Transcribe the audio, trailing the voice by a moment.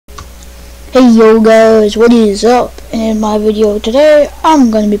Hey yo guys, what is up? In my video today,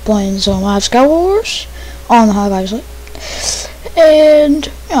 I'm gonna be playing some Hive Sky Wars on the Hive obviously.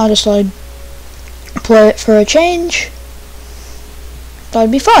 And I just thought I'd play it for a change. Thought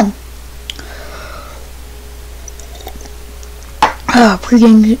it'd be fun.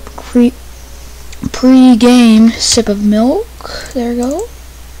 Pre-game sip of milk. There we go.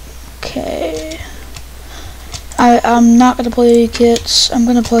 Okay. I'm not gonna play kits. I'm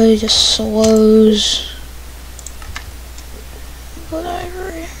gonna play just solos.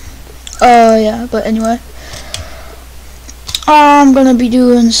 Whatever. Yeah. But anyway, I'm gonna be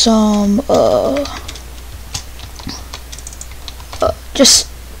doing some just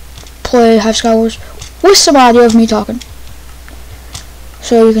play Hive Sky Wars with some audio of me talking,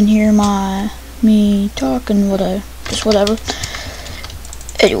 so you can hear me talking. Whatever.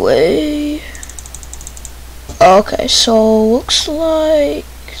 Anyway. Okay, so looks like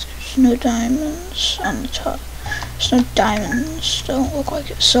there's no diamonds on the top. There's no diamonds, don't look like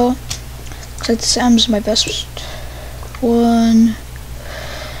it. So looks like Sam's my best one,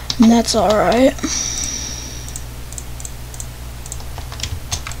 and that's alright.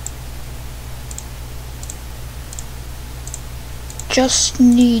 Just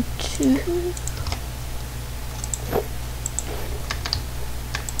need to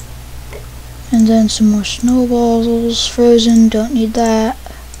and then some more snowballs, frozen, don't need that.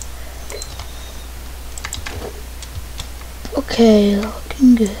 Okay,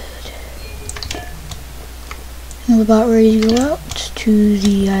 looking good. I'm about ready to go out to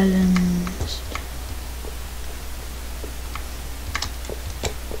the islands.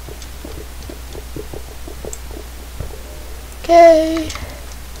 Okay.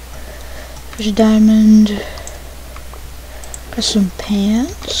 There's a diamond. Got some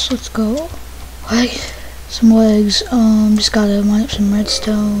pants, let's go. Some legs, just gotta mine up some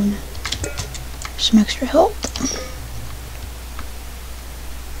redstone, some extra help.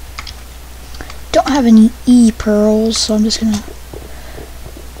 Don't have any pearls, so I'm just gonna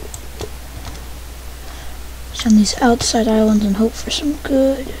send these outside islands and hope for some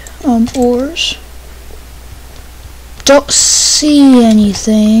good ores. Don't see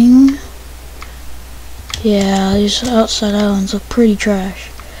anything. Yeah, these outside islands look pretty trash.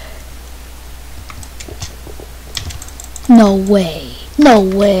 No way. No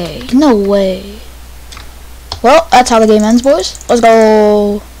way. No way. Well, that's how the game ends, boys. Let's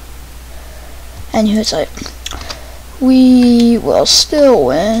go. And it's like, we will still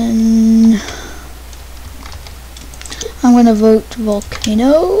win. I'm gonna vote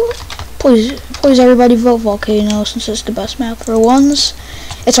Volcano. Please everybody vote Volcano, since it's the best map for ones.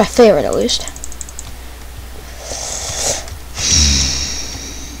 It's my favorite, at least.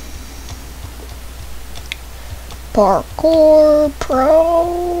 Parkour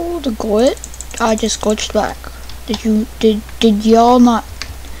Pro, the glitch. I just glitched back. Did you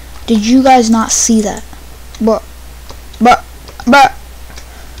guys not see that? But.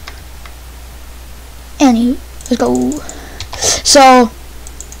 Anywho, let's go. So,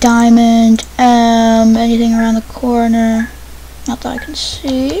 diamond, anything around the corner? Not that I can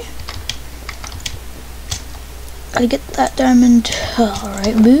see. Gotta get that diamond.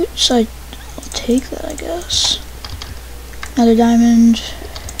 Alright, boots. I'll take that, I guess. Another diamond,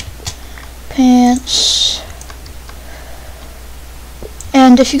 pants,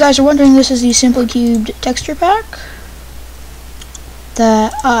 and if you guys are wondering, this is the Simply Cubed texture pack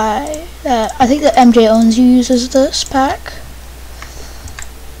that I think that MJ Owns uses this pack,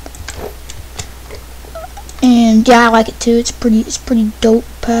 and yeah, I like it too. It's pretty dope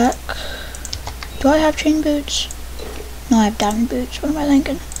pack. Do I have chain boots? No, I have diamond boots. What am I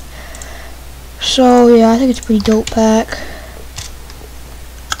thinking? So yeah, I think it's a pretty dope pack.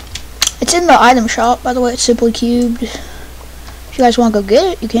 It's in the item shop, by the way. It's Simply Cubed. If you guys want to go get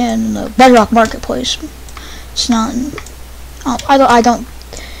it, you can in the Bedrock Marketplace. It's not in, I don't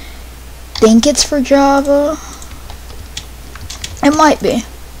think it's for Java. It might be.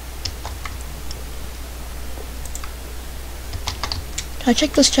 Did I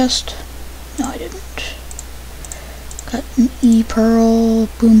check this chest? No, I didn't. Got an pearl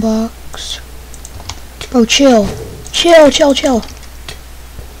boombox. Bro, chill. Chill.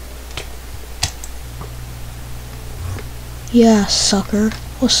 Yeah, sucker.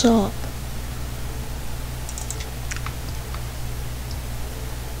 What's up?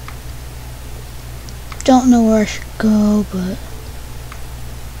 Don't know where I should go, but I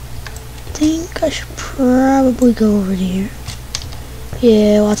think I should probably go over here.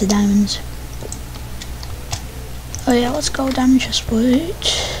 Yeah, lots of diamonds. Oh yeah, let's go diamond chest plate.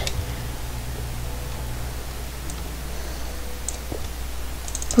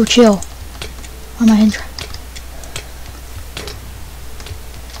 Oh, chill. on my head.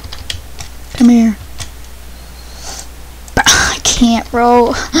 Come here. I can't,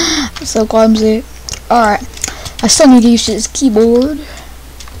 bro. I'm so clumsy. Alright. I still need to use this keyboard.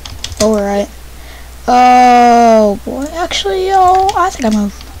 Alright. Oh boy. Actually, yo, I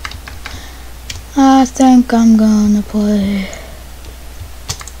think I'm gonna play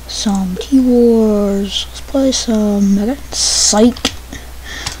some T-Wars. Let's play some Mega Psych.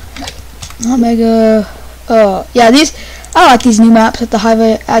 Not Mega. Yeah, I like these new maps that the Hive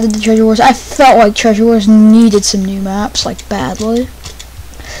added to Treasure Wars. I felt like Treasure Wars needed some new maps, like badly.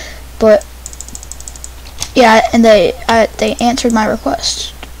 But yeah, and they answered my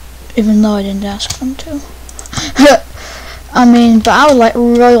request, even though I didn't ask them to. I mean, but I would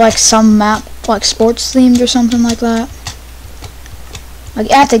really like some map, like sports themed or something like that. Like,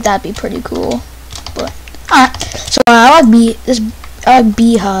 I think that'd be pretty cool. But alright, so I like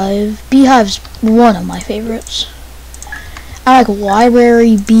Beehive. Beehive's one of my favorites. I like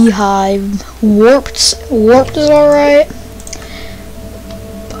Library, Beehive, Warped is alright.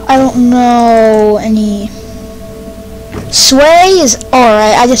 I don't know any. Sway is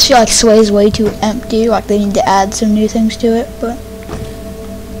alright. I just feel like Sway is way too empty. Like, they need to add some new things to it. But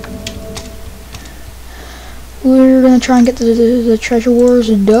we're gonna try and get the Treasure Wars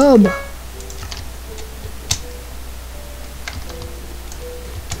dub.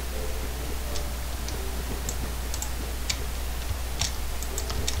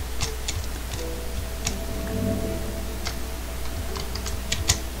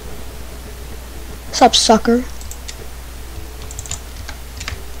 What's up, sucker?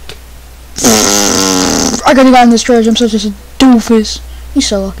 I could've gotten this treasure. I'm such a doofus. He's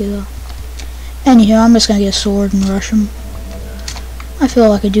so lucky though. Anyhow, I'm just gonna get a sword and rush him. I feel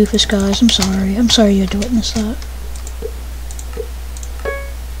like a doofus, guys. I'm sorry. I'm sorry you had to witness that.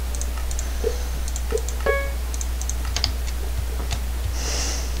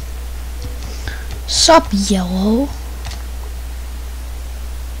 Sup, yellow?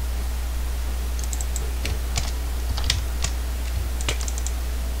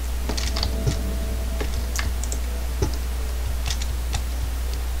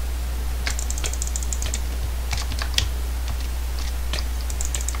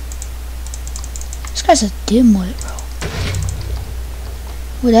 This guy's a dimwit, bro.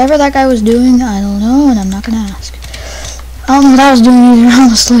 Whatever that guy was doing, I don't know, and I'm not gonna ask. I don't know what I was doing either,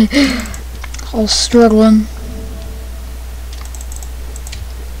 honestly. I was struggling.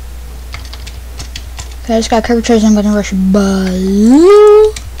 Okay, I just got cover treasure. I'm gonna rush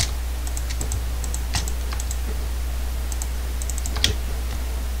blue.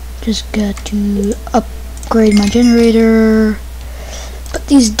 Just got to upgrade my generator. Put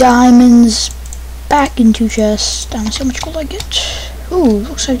these diamonds back into chest. I don't see how much gold I get. Ooh,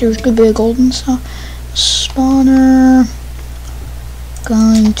 looks like there's a good bit of gold and stuff. Spawner.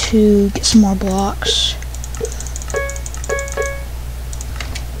 Going to get some more blocks.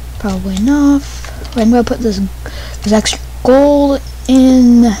 Probably enough. Right, I'm gonna put this extra gold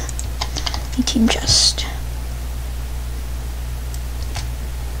in the team chest.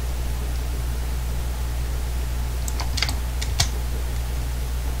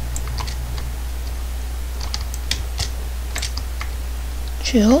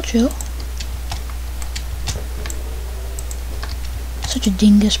 Chill, chill. Such a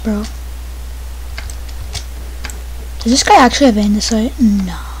dingus, bro. Does this guy actually have andesite?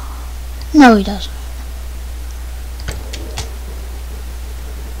 No. No, he doesn't.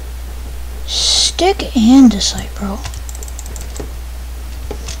 Stick andesite, bro.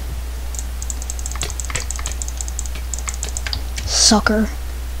 Sucker.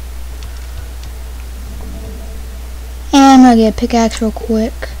 And I'm gonna get a pickaxe real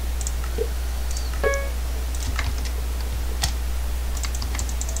quick.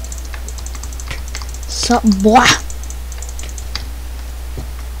 Sup, boy?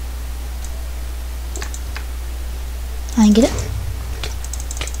 I didn't get it.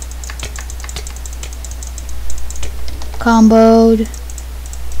 Comboed.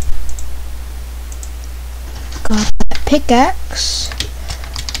 Got a pickaxe.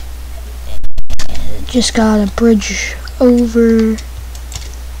 Just got a bridge over.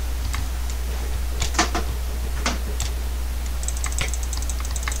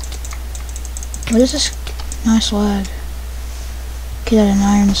 What is this? Nice lag. Get out an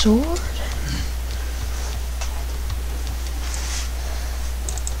iron sword.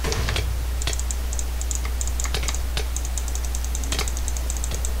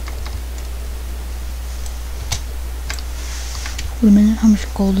 Wait a minute, how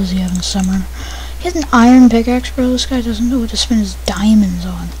much gold does he have in the summer? He has an iron pickaxe, bro. This guy doesn't know what to spend his diamonds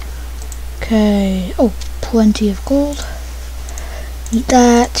on. Okay. Okay. Oh, plenty of gold. Eat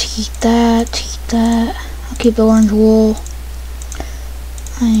that, eat that, eat that. I'll keep the orange wool.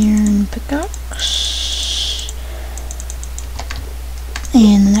 Iron pickaxe.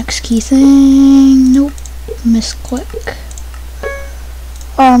 And the next key thing. Nope. Misclick.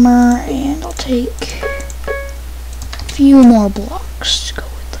 Armor, and I'll take a few more blocks to go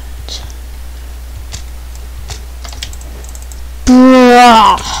with that.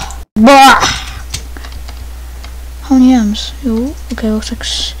 Blah. How many M's? Ooh, okay, looks like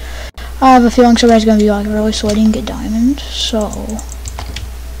I have a feeling somebody's gonna be like really sweaty and get diamonds, so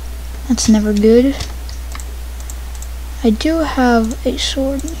that's never good. I do have a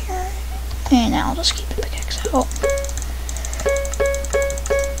sword in here, and I'll just keep the pickaxe out.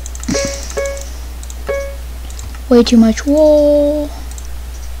 Way too much wool.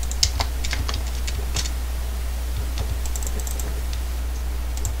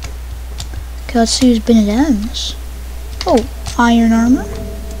 Okay, let's see who's been at M's. Oh, iron armor.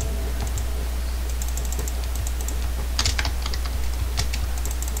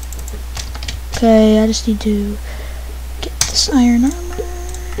 Okay, I just need to get this iron armor.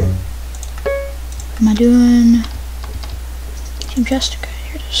 What am I doing? Team chest. Okay,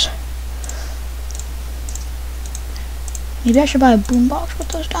 here it is. Maybe I should buy a boombox with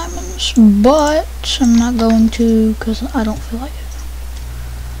those diamonds, but I'm not going to because I don't feel like it.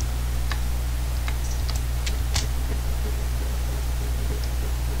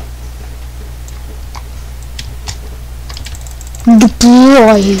 Bro,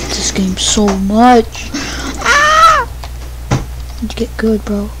 I hate this game so much. Ah! Need to get good,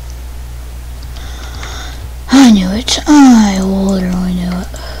 bro. I knew it. I literally knew it.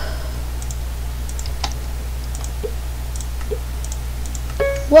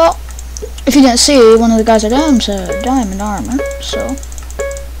 Well, if you didn't see, one of the guys at M's had diamond armor, so.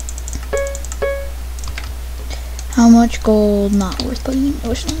 How much gold? Not worth putting in the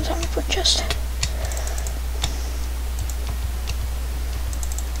ocean in the time to put in chest.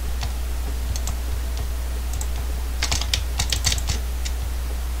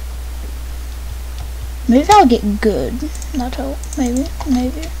 Maybe I'll get good. Not hope. Maybe.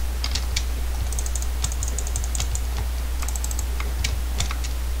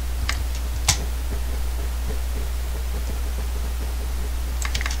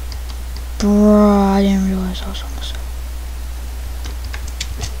 Bruh, I didn't realize I was almost up.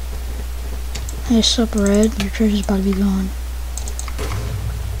 Hey, sup, Red? Your treasure's about to be gone.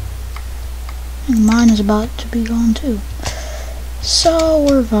 And mine is about to be gone too. So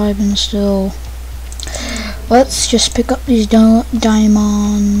we're vibing still. Let's just pick up these diamonds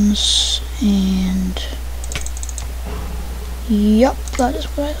and yup, that is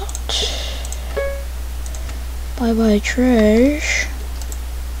what I thought. Bye bye trash.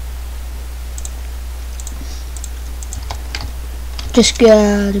 Just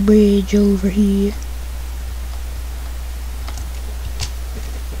got a bridge over here.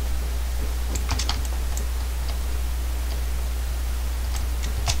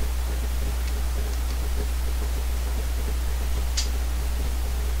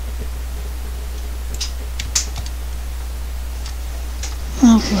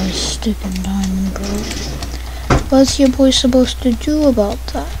 Halfway sticking diamond, bro. What's your boy supposed to do about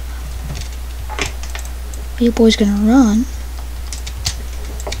that? Your boy's gonna run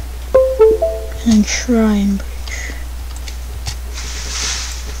and then try and bridge.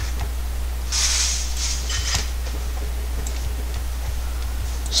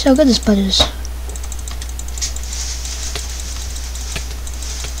 See how good this bud is.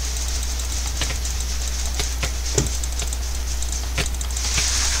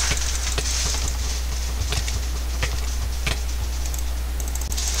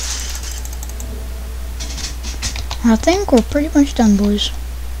 I think we're pretty much done, boys.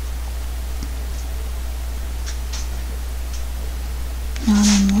 Not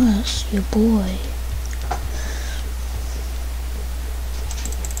unless your boy.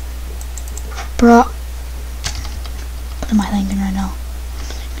 Bruh. What am I thinking right now?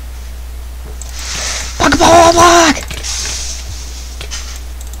 Block!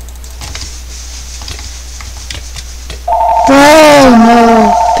 Bro,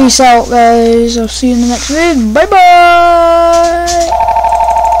 no. Peace out, guys. I'll see you in the next video. Bye bye.